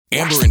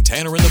Amber and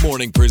Tanner in the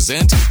morning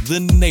present The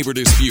Neighbor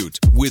Dispute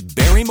with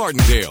Barry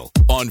Martindale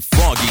on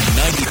Froggy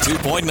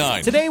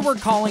 92.9. Today we're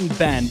calling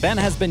Ben. Ben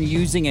has been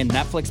using a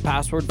Netflix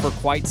password for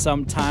quite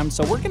some time,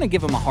 so we're going to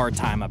give him a hard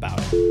time about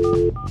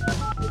it.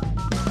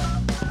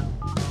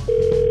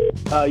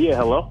 Yeah,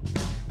 hello?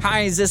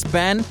 Hi, is this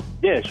Ben?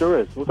 Yeah, sure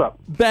is. What's up?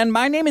 Ben,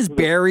 my name is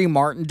Barry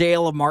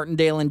Martindale of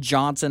Martindale and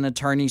Johnson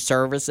Attorney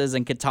Services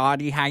in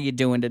Katati. How you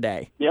doing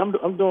today? Yeah,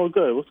 I'm doing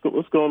good. What's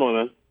going on,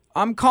 man?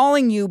 I'm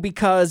calling you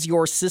because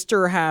your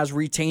sister has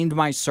retained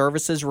my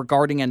services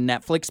regarding a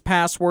Netflix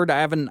password. I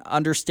have an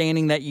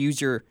understanding that you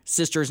use your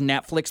sister's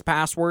Netflix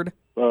password.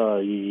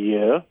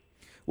 Yeah.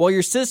 Well,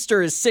 your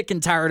sister is sick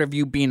and tired of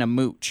you being a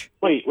mooch.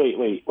 Wait.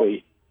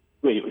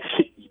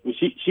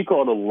 She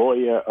called a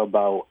lawyer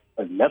about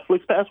a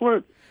Netflix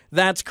password?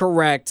 That's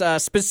correct.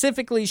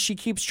 Specifically, she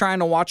keeps trying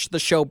to watch the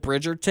show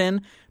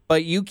Bridgerton,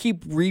 but you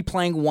keep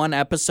replaying one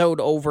episode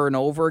over and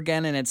over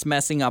again, and it's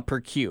messing up her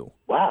queue.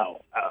 Wow.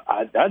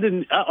 I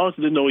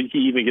honestly didn't know you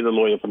could even get a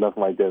lawyer for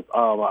nothing like this.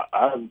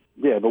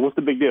 Yeah, but what's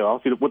the big deal? I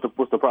don't see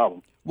what's the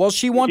problem. Well,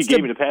 she wants She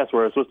gave me the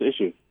password, so what's the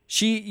issue?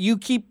 You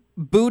keep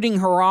booting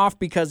her off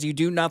because you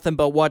do nothing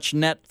but watch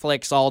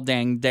Netflix all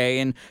dang day,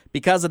 and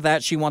because of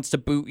that, she wants to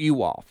boot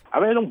you off. I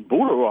mean, I don't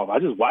boot her off. I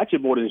just watch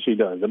it more than she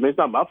does. I mean, it's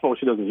not my fault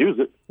she doesn't use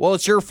it. Well,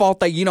 it's your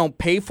fault that you don't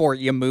pay for it,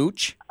 you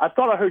mooch. I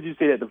thought I heard you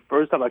say that the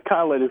first time. I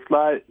kind of let it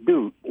slide.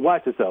 Dude,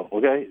 watch yourself,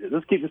 okay?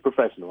 Let's keep this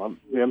professional.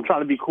 I'm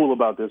trying to be cool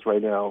about this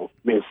right now.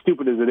 I mean, as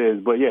stupid as it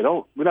is, but yeah,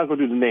 we're not going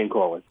to do the name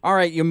calling. All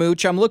right, you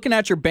mooch. I'm looking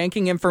at your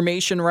banking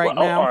information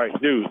now. All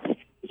right, dude.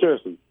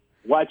 Seriously,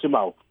 watch your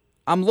mouth.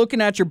 I'm looking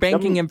at your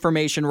banking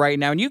information right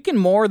now, and you can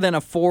more than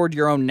afford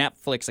your own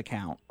Netflix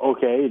account.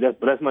 Okay, but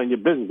that's not your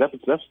business. That's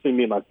between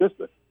me and my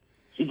sister.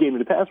 She gave me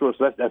the password,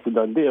 so that's a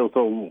done deal.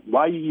 So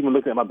why are you even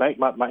looking at my bank,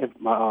 my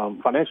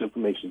financial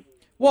information?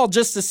 Well,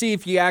 just to see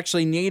if you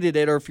actually needed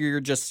it, or if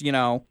you're just,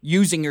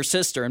 using your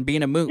sister and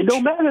being a mooch. It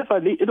don't matter if I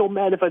need it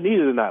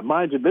or not.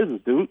 Mind your business,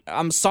 dude.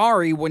 I'm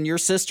sorry. When your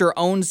sister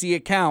owns the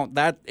account,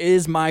 that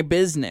is my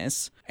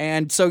business.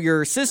 And so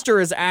your sister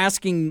is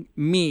asking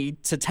me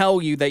to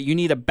tell you that you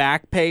need a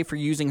back pay for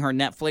using her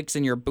Netflix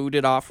and you're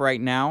booted off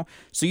right now.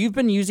 So you've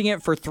been using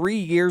it for 3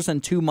 years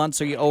and 2 months,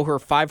 so you owe her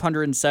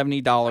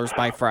 $570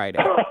 by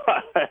Friday.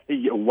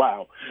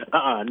 Wow.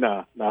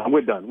 Nah,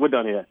 we're done. We're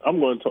done here. I'm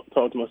going to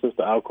talk to my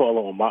sister. I'll call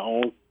her on my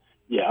own.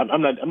 Yeah,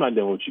 I'm not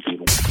dealing with you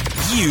people.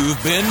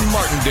 You've been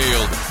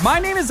Martindale. My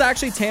name is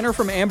actually Tanner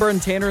from Amber and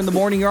Tanner in the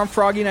Morning. You're on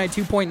Froggy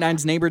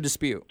 92.9's Neighbor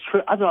Dispute.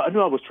 I know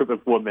I was tripping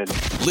for a minute.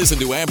 Listen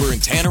to Amber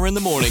and Tanner in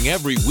the morning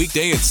every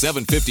weekday at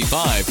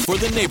 7:55 for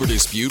The Neighbor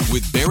Dispute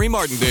with Barry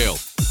Martindale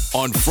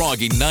on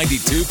Froggy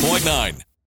 92.9.